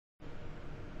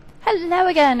Hello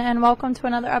again, and welcome to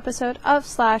another episode of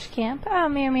Slash Camp.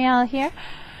 Meow here.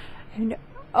 And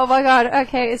oh my god,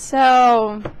 okay,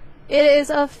 so it is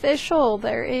official.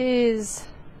 There is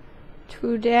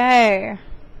today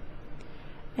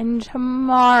and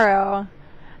tomorrow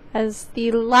as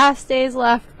the last days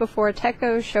left before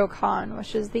Tekkoshocon,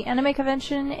 which is the anime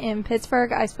convention in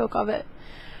Pittsburgh. I spoke of it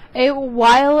a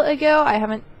while ago. I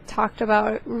haven't talked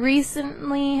about it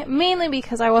recently, mainly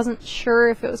because I wasn't sure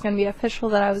if it was going to be official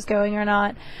that I was going or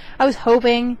not. I was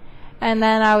hoping, and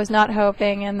then I was not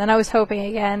hoping, and then I was hoping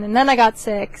again, and then I got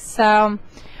sick, so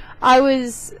I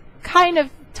was kind of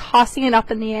tossing it up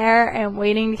in the air and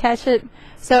waiting to catch it.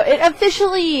 So it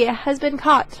officially has been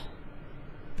caught.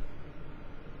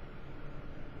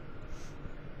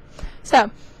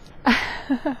 So,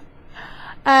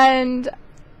 and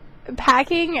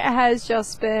packing has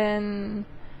just been,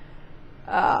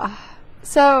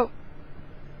 so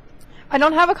I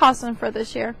don't have a costume for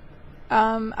this year.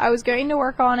 I was going to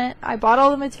work on it. I bought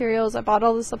all the materials. I bought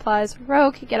all the supplies.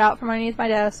 Rogue, get out from underneath my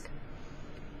desk.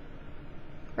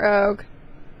 Rogue.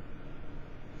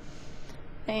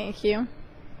 Thank you.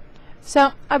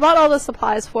 So I bought all the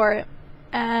supplies for it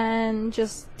and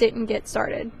just didn't get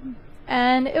started.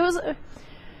 And it was a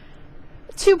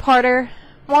two-parter.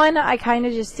 One, I kind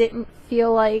of just didn't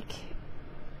feel like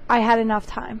I had enough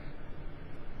time,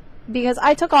 because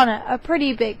I took on a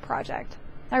pretty big project.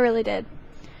 I really did.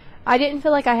 I didn't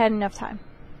feel like I had enough time.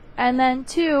 And then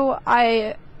two,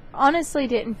 I honestly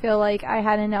didn't feel like I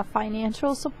had enough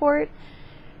financial support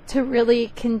to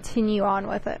really continue on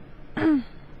with it.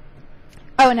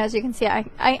 Oh, and as you can see,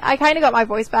 I kind of got my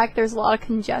voice back. There's a lot of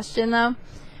congestion though,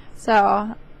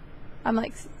 so I'm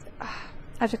like, I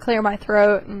have to clear my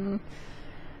throat and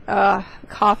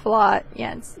cough a lot.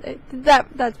 Yeah,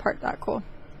 that's part not cool.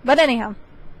 But anyhow,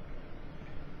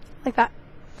 like that.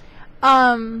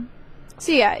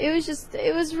 So yeah,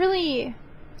 it was really,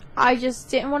 I just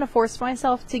didn't want to force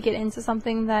myself to get into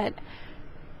something that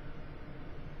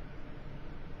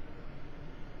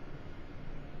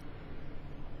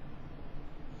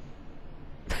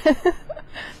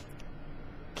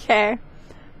okay.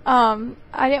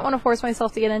 I didn't want to force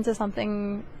myself to get into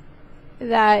something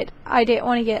that I didn't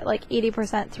want to get like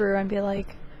 80% through and be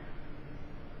like,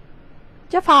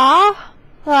 Jaffa,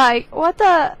 like, what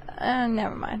the,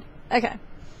 never mind. Okay.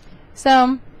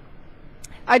 So,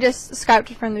 I just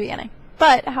Skyped from the beginning.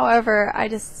 But, however, I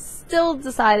just still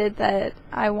decided that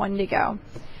I wanted to go.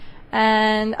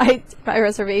 And I did my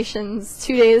reservations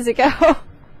 2 days ago.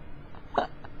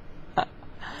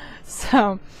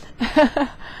 So, that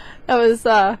was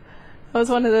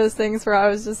one of those things where I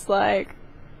was just like,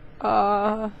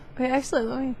 wait, actually,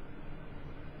 let me,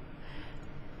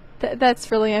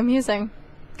 that's really amusing,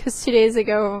 because 2 days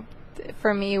ago,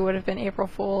 for me, would have been April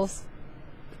Fool's.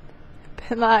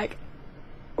 Been like,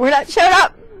 we're not showing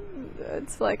up!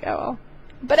 It's like, oh well.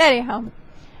 But anyhow,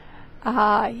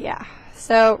 yeah,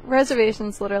 so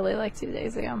reservations literally like 2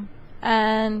 days ago,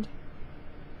 and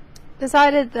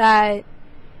decided that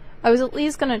I was at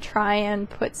least going to try and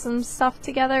put some stuff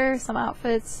together, some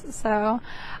outfits. So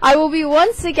I will be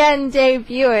once again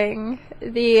debuting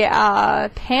the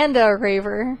Panda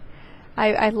Raver.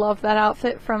 I love that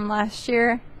outfit from last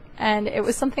year, and it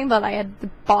was something that I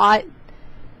had bought,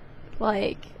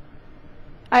 like,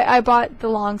 I bought the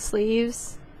long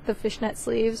sleeves, the fishnet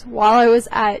sleeves, while I was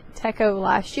at Tekko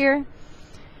last year,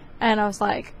 and I was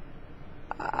like,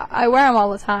 I wear them all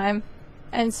the time.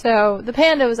 And so the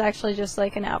panda was actually just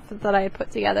like an outfit that I had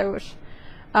put together, which,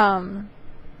 thanks,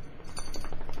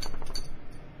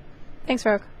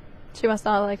 Rogue. She must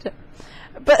not have liked it.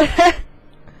 But,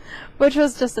 which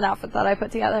was just an outfit that I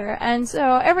put together. And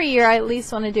so every year I at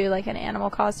least want to do like an animal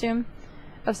costume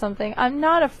of something. I'm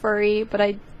not a furry,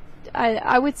 but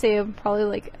I would say I'm probably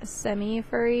like a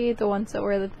semi-furry, the ones that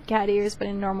wear the cat ears but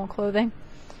in normal clothing.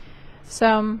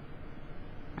 So,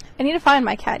 I need to find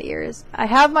my cat ears. I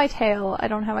have my tail, I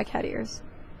don't have my cat ears.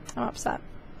 I'm upset.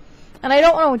 And I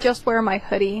don't want to just wear my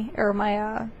hoodie, or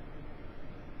my,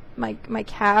 my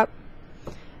cap.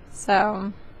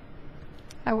 So,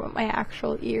 I want my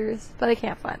actual ears, but I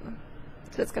can't find them.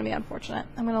 So it's going to be unfortunate.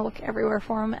 I'm going to look everywhere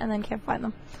for them and then can't find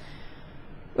them.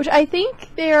 Which I think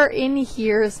they're in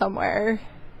here somewhere.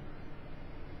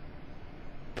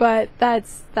 But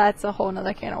that's a whole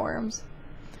nother can of worms.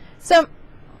 So,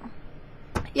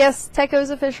 yes,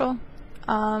 Tekko's official.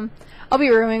 I'll be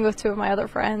rooming with 2 of my other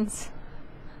friends.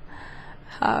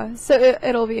 So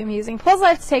it'll be amusing. Plus I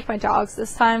have to take my dogs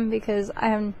this time because I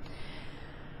have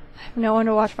no one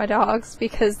to watch my dogs,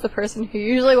 because the person who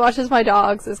usually watches my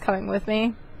dogs is coming with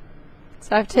me.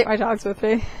 So I have to take my dogs with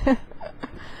me.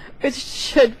 Which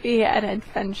should be an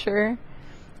adventure.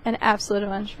 an absolute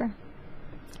adventure.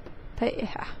 But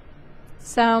yeah.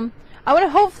 So, I want to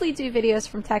hopefully do videos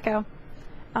from Tekko.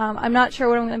 I'm not sure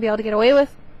what I'm going to be able to get away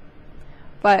with,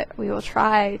 but we will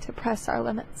try to press our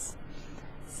limits.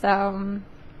 So,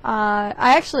 I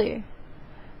actually,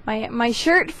 my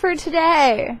shirt for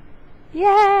today,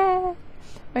 yeah!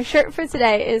 My shirt for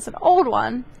today is an old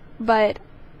one, but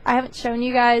I haven't shown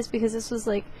you guys because this was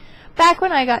like back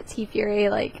when I got T-Fury,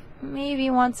 like maybe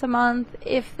once a month,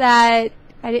 if that.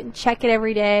 I didn't check it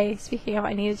every day. Speaking of,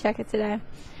 I need to check it today.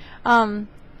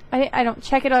 I don't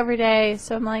check it every day,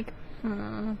 so I'm like,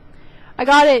 I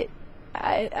got it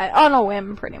on a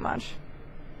whim, pretty much.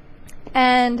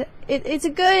 And it's a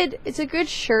good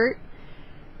shirt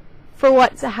for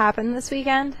what's happened this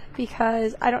weekend,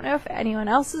 because I don't know if anyone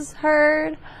else has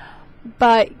heard,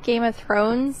 but Game of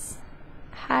Thrones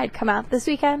had come out this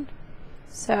weekend.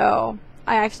 So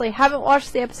I actually haven't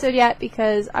watched the episode yet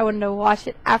because I wanted to watch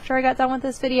it after I got done with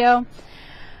this video.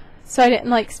 So I didn't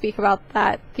like speak about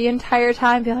that the entire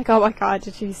time, be like, oh my god,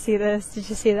 did you see this? Did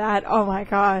you see that? Oh my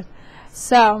god.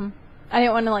 So I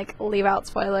didn't want to like leave out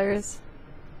spoilers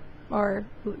or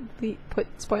put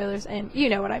spoilers in. You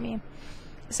know what I mean.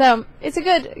 So it's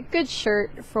a good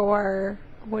shirt for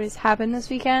what has happened this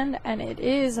weekend, and it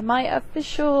is my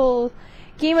official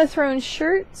Game of Thrones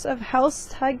shirts of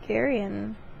House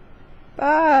Targaryen.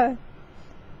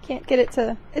 Can't get it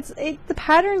to, the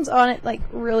pattern's on it like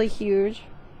really huge,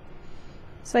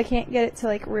 so I can't get it to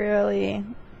like really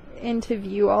into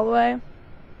view all the way,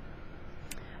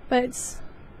 but it's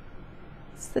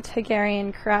the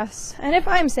Targaryen crest, and if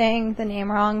I'm saying the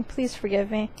name wrong, please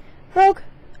forgive me. Rogue,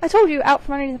 I told you, out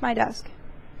from underneath my desk.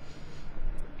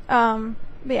 But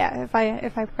yeah,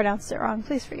 if I pronounced it wrong,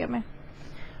 please forgive me.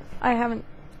 I haven't,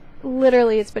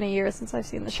 literally it's been a year since I've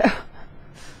seen the show.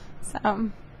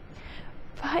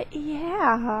 But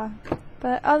yeah,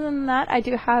 but other than that, I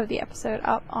do have the episode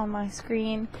up on my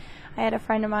screen. I had a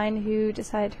friend of mine who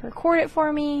decided to record it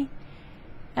for me,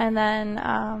 and then,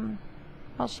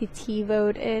 well, she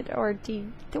TiVo'd it, or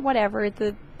whatever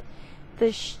the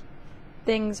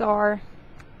things are,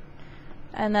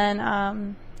 and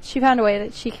then, she found a way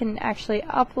that she can actually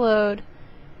upload,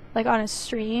 like on a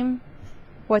stream,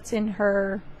 what's in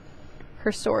her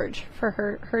storage for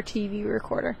her TV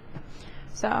recorder.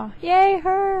 So, yay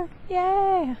her!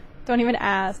 Yay! Don't even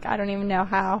ask. I don't even know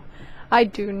how. I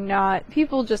do not.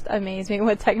 People just amaze me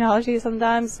with technology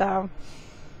sometimes, so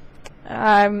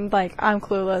I'm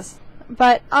clueless.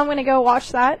 But I'm gonna go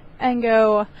watch that and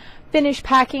go finish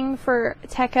packing for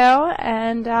Tekko,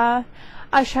 and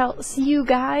I shall see you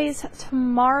guys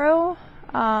tomorrow.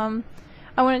 I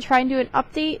want to try and do an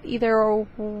update either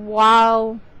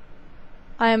while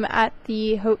I'm at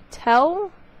the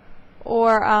hotel,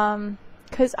 or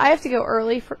because I have to go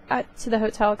early to the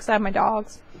hotel because I have my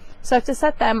dogs, so I have to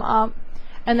set them up,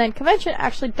 and then convention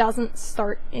actually doesn't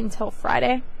start until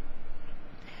Friday.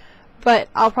 But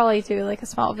I'll probably do like a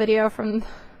small video from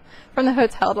the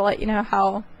hotel to let you know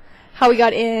how we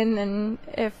got in and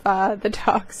if the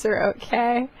dogs are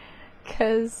okay,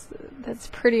 because that's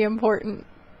pretty important.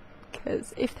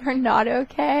 Because if they're not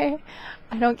okay,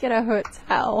 I don't get a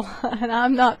hotel, and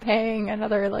I'm not paying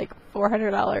another like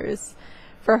 $400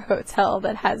 for a hotel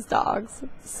that has dogs.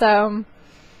 So,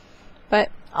 but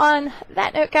on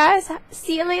that note, guys,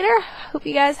 see you later. Hope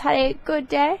you guys had a good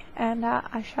day, and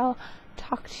I shall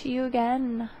talk to you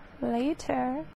again later.